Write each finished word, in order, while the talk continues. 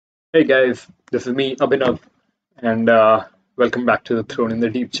Hey guys, this is me, Abhinav, and welcome back to the Throne in the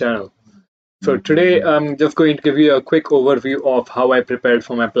Deep channel. So today I'm just going to give you a quick overview of how I prepared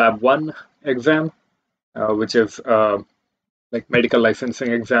for my PLAB 1 exam, which is like medical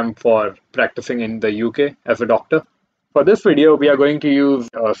licensing exam for practicing in the UK as a doctor. For this video, we are going to use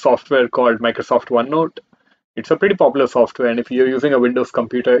a software called Microsoft OneNote. It's a pretty popular software, and if you're using a Windows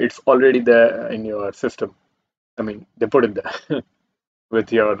computer, it's already there in your system. I mean, they put it there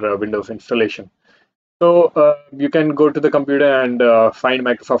with your Windows installation. So you can go to the computer and find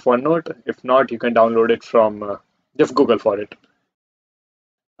Microsoft OneNote. If not, you can download it from just Google for it.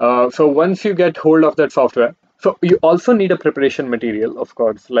 So once you get hold of that software, so you also need a preparation material, of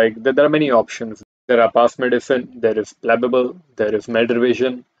course. Like there are many options. There are past medicine, there is Plabable, there is med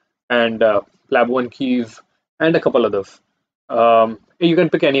revision, and PLAB one keys, and a couple others. You can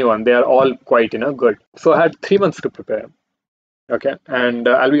pick any one. They are all quite good. So I had 3 months to prepare. Okay, and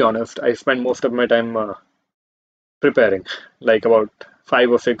I'll be honest, I spent most of my time preparing, like about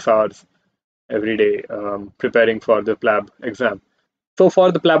 5 or 6 hours every day preparing for the PLAB exam. So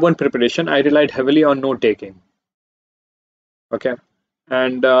for the PLAB 1 preparation, I relied heavily on note taking. Okay,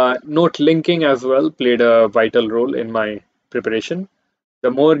 and note linking as well played a vital role in my preparation.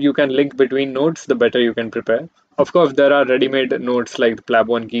 The more you can link between notes, the better you can prepare. Of course, there are ready-made notes like the PLAB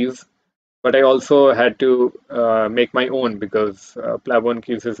 1 keys, but I also had to make my own because PLAB 1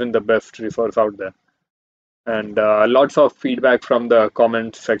 keys isn't the best resource out there. And lots of feedback from the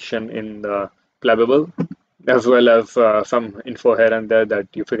comment section in the Plabable, as well as some info here and there that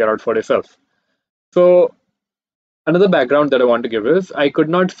you figure out for yourself. So another background that I want to give is I could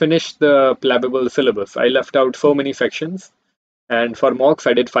not finish the Plabable syllabus. I left out so many sections, and for mocks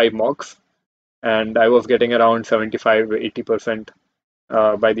I did 5 mocks, and I was getting around 75-80%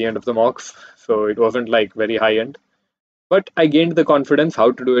 by the end of the mocks, so it wasn't like very high end. But I gained the confidence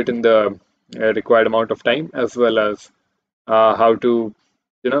how to do it in the required amount of time, as well as how to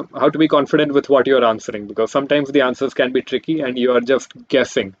how to be confident with what you're answering, because sometimes the answers can be tricky and you are just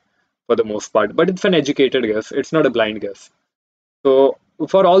guessing for the most part, but it's an educated guess, it's not a blind guess. So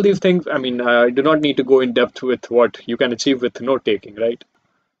for all these things, I mean, I do not need to go in depth with what you can achieve with note taking, right?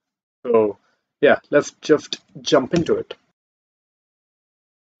 So yeah, let's just jump into it.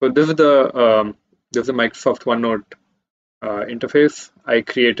 So this is the Microsoft OneNote interface. I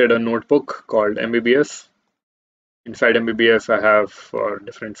created a notebook called MBBS. Inside MBBS, I have for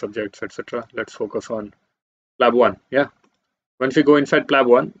different subjects, etc. Let's focus on PLAB 1. Yeah. Once you go inside PLAB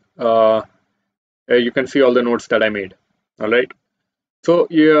 1, you can see all the notes that I made. All right. So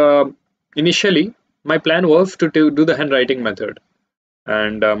initially, my plan was to do the handwriting method.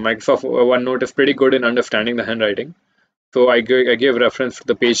 And Microsoft OneNote is pretty good in understanding the handwriting. So I gave reference to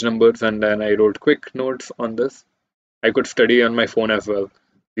the page numbers, and then I wrote quick notes on this. I could study on my phone as well.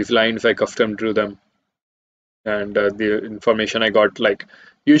 These lines, I custom drew them. And the information I got, like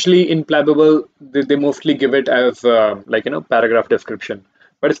usually in Plabable, they mostly give it as like paragraph description,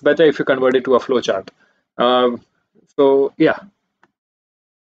 but it's better if you convert it to a flowchart. So yeah,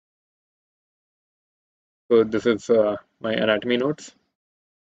 so this is my anatomy notes,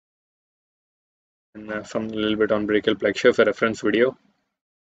 and some little bit on brachial plexus, a reference video,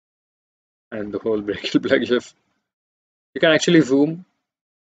 and the whole brachial plexus. You can actually zoom,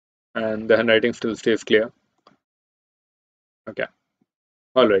 and the handwriting still stays clear. Okay,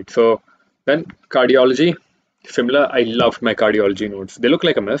 all right. So then cardiology, similar. I loved my cardiology notes. They look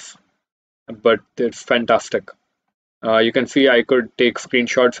like a mess, but it's fantastic. You can see I could take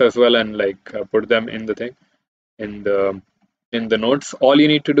screenshots as well and like put them in the thing in the notes. All you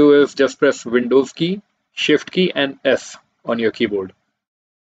need to do is just press Windows key, Shift key, and S on your keyboard.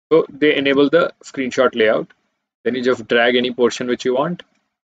 So they enable the screenshot layout. Then you just drag any portion which you want.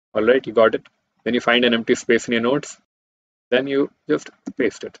 All right, you got it. Then you find an empty space in your notes. Then you just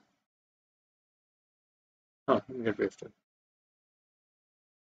paste it. Oh, you get pasted.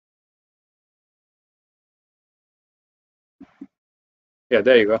 Yeah,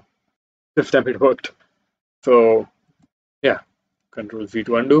 there you go. This time it worked. So yeah, Control Z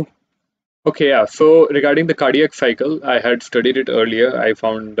to undo. Okay, yeah. So regarding the cardiac cycle, I had studied it earlier. I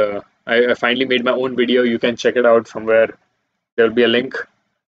found I finally made my own video. You can check it out somewhere. There will be a link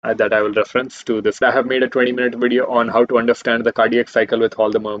that I will reference to this. I have made a 20-minute video on how to understand the cardiac cycle with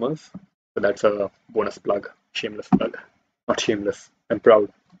all the murmurs. So that's a bonus plug, shameless plug. Not shameless. I'm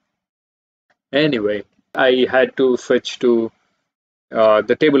proud. Anyway, I had to switch to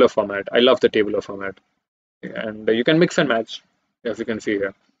the tabular format. I love the tabular format, and you can mix and match, as you can see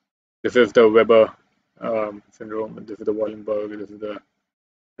here. This is the Weber syndrome. This is the Wallenberg. This is the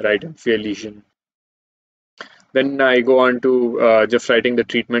right amphibian lesion. Then I go on to just writing the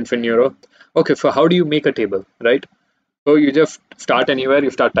treatments in Neuro. Okay, so how do you make a table, right? So you just start anywhere,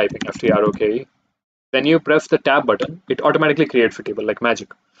 you start typing FTROKE. Then you press the tab button, it automatically creates a table like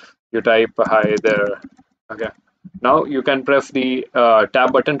magic. You type hi there. Okay. Now you can press the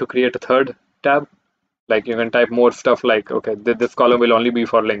tab button to create a third tab. Like you can type more stuff like, okay, this column will only be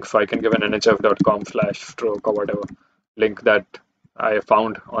for links. So I can give an nhf.com/stroke or whatever link that I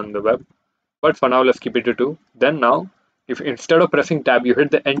found on the web. But for now, let's keep it to 2. Then now, if instead of pressing tab, you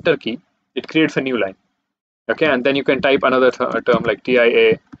hit the enter key, it creates a new line. Okay, and then you can type another term like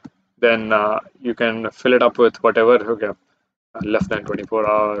TIA. Then you can fill it up with whatever. Okay, less than 24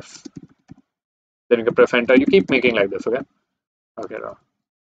 hours. Then you can press enter. You keep making like this. Okay. Okay.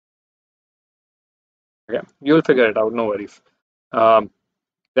 Okay. You'll figure it out. No worries. Um,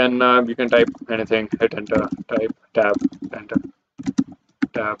 then you can type anything. Hit enter. Type tab. Enter.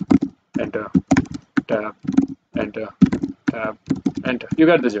 Tab. Enter. Tab. Enter. Tab. Enter. You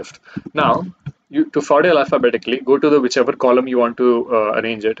got the gist. Now, you to sort it alphabetically, go to the whichever column you want to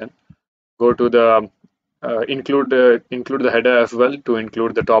arrange it in. Go to the include the header as well to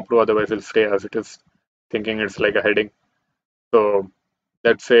include the top row. Otherwise, it'll stay as it is, thinking it's like a heading. So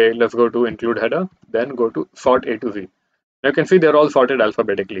let's say let's go to include header, then go to sort A to Z. Now you can see they're all sorted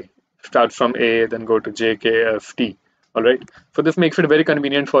alphabetically. Start from A, then go to J, K, F, T. All right. So this makes it very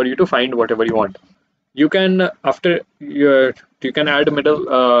convenient for you to find whatever you want. You can you can add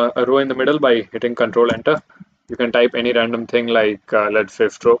a row in the middle by hitting Control Enter. You can type any random thing like let's say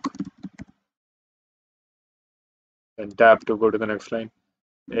stroke, then tab to go to the next line.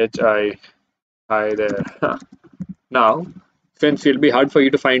 Hi there. Now, since it'll be hard for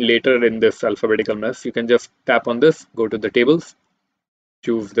you to find later in this alphabetical mess, you can just tap on this, go to the tables,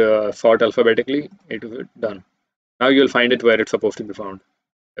 choose the sort alphabetically, it is done. Now you'll find it where it's supposed to be found.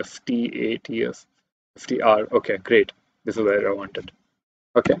 FTATS, FTR. Okay, great. This is where I want it.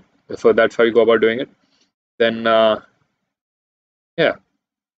 Okay, so that's how you go about doing it. Then, yeah.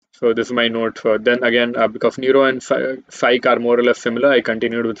 So this is my note for then again, because neuro and psych are more or less similar, I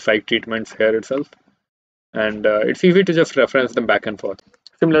continued with psych treatments here itself. And it's easy to just reference them back and forth.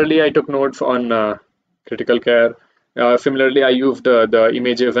 Similarly, I took notes on critical care. Similarly, I used the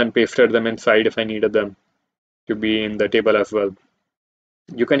images and pasted them inside if I needed them to be in the table as well.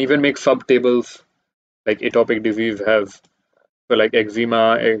 You can even make sub-tables, like atopic disease has, so like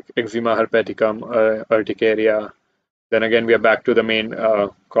eczema herpeticum, urticaria. Then again, we are back to the main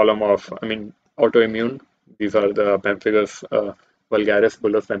column of, autoimmune. These are the pemphigus vulgaris,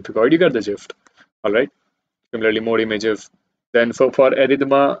 bullous pemphigoid. You get the gist. All right. Similarly, more images. Then, so for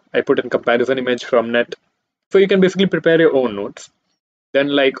erythema, I put in comparison image from net. So you can basically prepare your own notes. Then,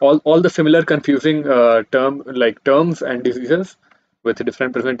 like all the similar confusing terms and diseases with a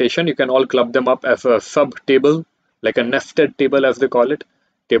different presentation, you can all club them up as a sub table, like a nested table as they call it,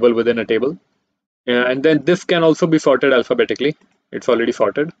 table within a table. And then this can also be sorted alphabetically. It's already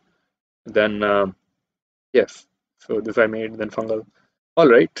sorted. Then yes, so this I made, then fungal. All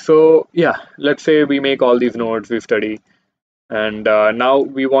right, so yeah, let's say we make all these nodes, we study, and now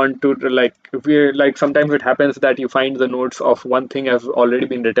we want to sometimes it happens that you find the notes of one thing has already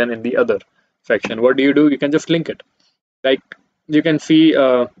been written in the other section. What do? You can just link it. Like you can see,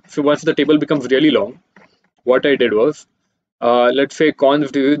 so once the table becomes really long, what I did was, let's say cons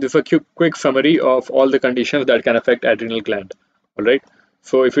disease. This is a quick summary of all the conditions that can affect adrenal gland. All right.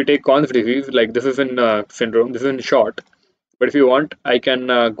 So if you take cons disease, like this is in syndrome, this is in short. But if you want, I can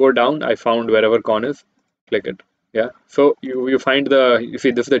go down. I found wherever con is, click it. Yeah. So you find you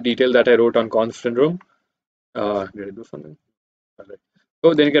see this is the detail that I wrote on Cons syndrome. Did I do something? All right.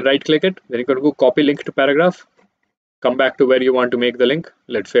 So then you can right click it. Then you can go copy link to paragraph. Come back to where you want to make the link.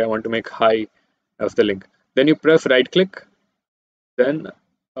 Let's say I want to make hi as the link. Then you press right click. Then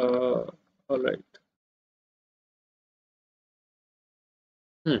all right.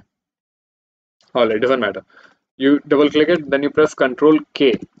 All right. Doesn't matter. You double click it. Then you press Control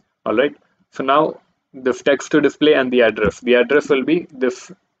K. All right. So now this text to display and the address. The address will be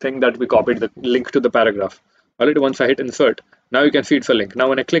this thing that we copied, the link to the paragraph. All right, once I hit insert, now you can see it's a link. Now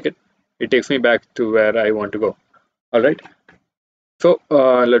when I click it, it takes me back to where I want to go. All right. So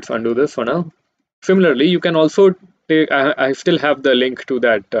let's undo this for now. Similarly, you can also take, I still have the link to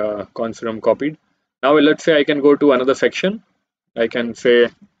that consortium copied. Now let's say I can go to another section. I can say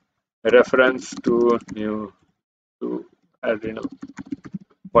reference to new to adrenal,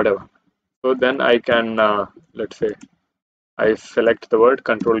 whatever. So then I can, let's say, I select the word,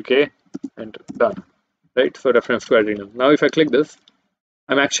 Control K, and done. Right, so reference to adrenal. Now if I click this,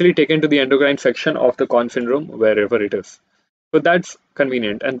 I'm actually taken to the endocrine section of the Con syndrome, wherever it is. So that's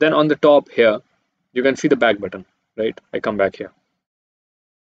convenient. And then on the top here, you can see the back button, right? I come back here.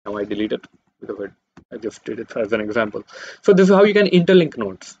 Now I delete it because I just did it as an example. So this is how you can interlink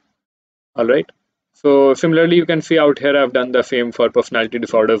notes. All right. So similarly, you can see out here, I've done the same for personality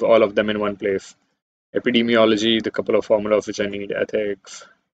disorders, all of them in one place. Epidemiology, the couple of formulas which I need, ethics.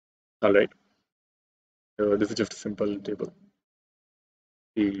 All right. So this is just a simple table.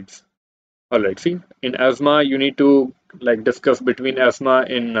 Feeds. All right. See, in asthma, you need to like discuss between asthma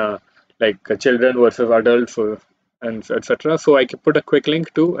in children versus adults, and etc. So I can put a quick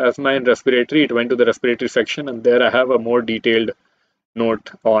link to asthma and respiratory. It went to the respiratory section, and there I have a more detailed note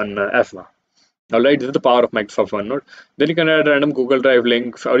on asthma. All right, this is the power of Microsoft OneNote. Then you can add random Google Drive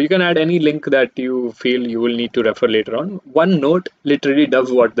links, or you can add any link that you feel you will need to refer later on. OneNote literally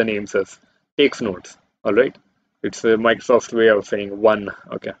does what the name says, takes notes. All right, it's a Microsoft way of saying one.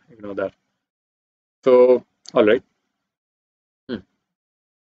 Okay, ignore that. So, all right.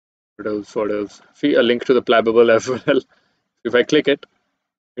 What else? What else? See a link to the Plabable as well. If I click it,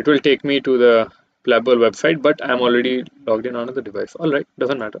 it will take me to the Plabable website, but I'm already logged in on the device. All right,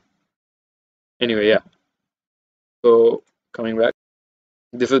 doesn't matter. Anyway, yeah. So coming back.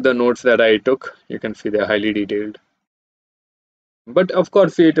 This is the notes that I took. You can see they're highly detailed. But of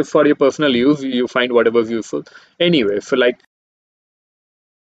course, it is for your personal use. You find whatever's useful. Anyway, so like,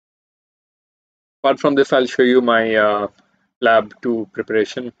 apart from this, I'll show you my lab 2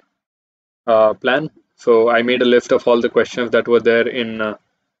 preparation plan. So I made a list of all the questions that were there in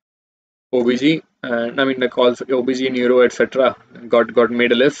OBG, and I mean like all OBG, neuro, etc. Got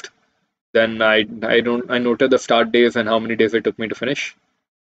made a list. Then I noted the start days and how many days it took me to finish.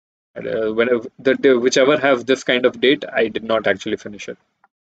 And, whenever whichever has this kind of date, I did not actually finish it,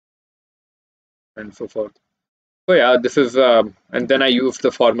 and so forth. So yeah, this is and then I use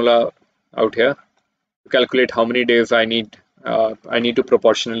the formula out here to calculate how many days I need. I need to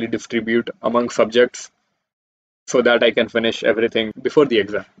proportionally distribute among subjects so that I can finish everything before the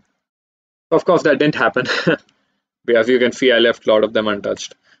exam. Of course, that didn't happen. As you can see, I left a lot of them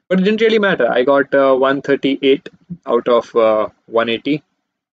untouched. But it didn't really matter. I got 138 out of 180.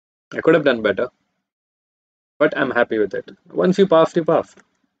 I could have done better, but I'm happy with it. Once you pass, you pass.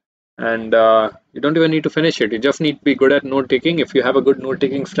 And you don't even need to finish it. You just need to be good at note taking. If you have a good note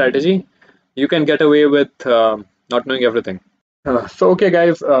taking strategy, you can get away with not knowing everything. So okay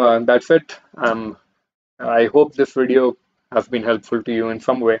guys, that's it. I hope this video has been helpful to you in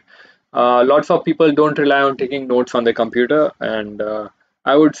some way. Lots of people don't rely on taking notes on their computer, and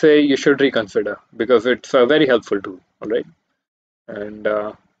I would say you should reconsider because it's a very helpful tool. All right, and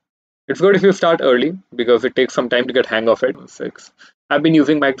it's good if you start early because it takes some time to get hang of it. I've been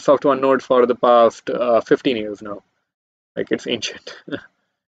using Microsoft OneNote for the past 15 years now. Like it's ancient.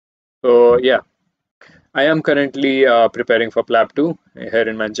 So yeah, I am currently preparing for PLAB 2 here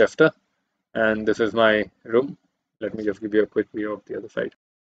in Manchester, and this is my room. Let me just give you a quick view of the other side.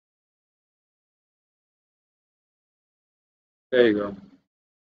 There you go.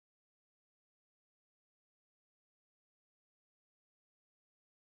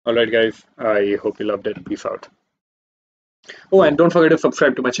 All right, guys. I hope you loved it. Peace out. Oh, and don't forget to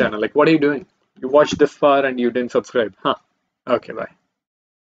subscribe to my channel. Like, what are you doing? You watched this far and you didn't subscribe. Huh. Okay, bye.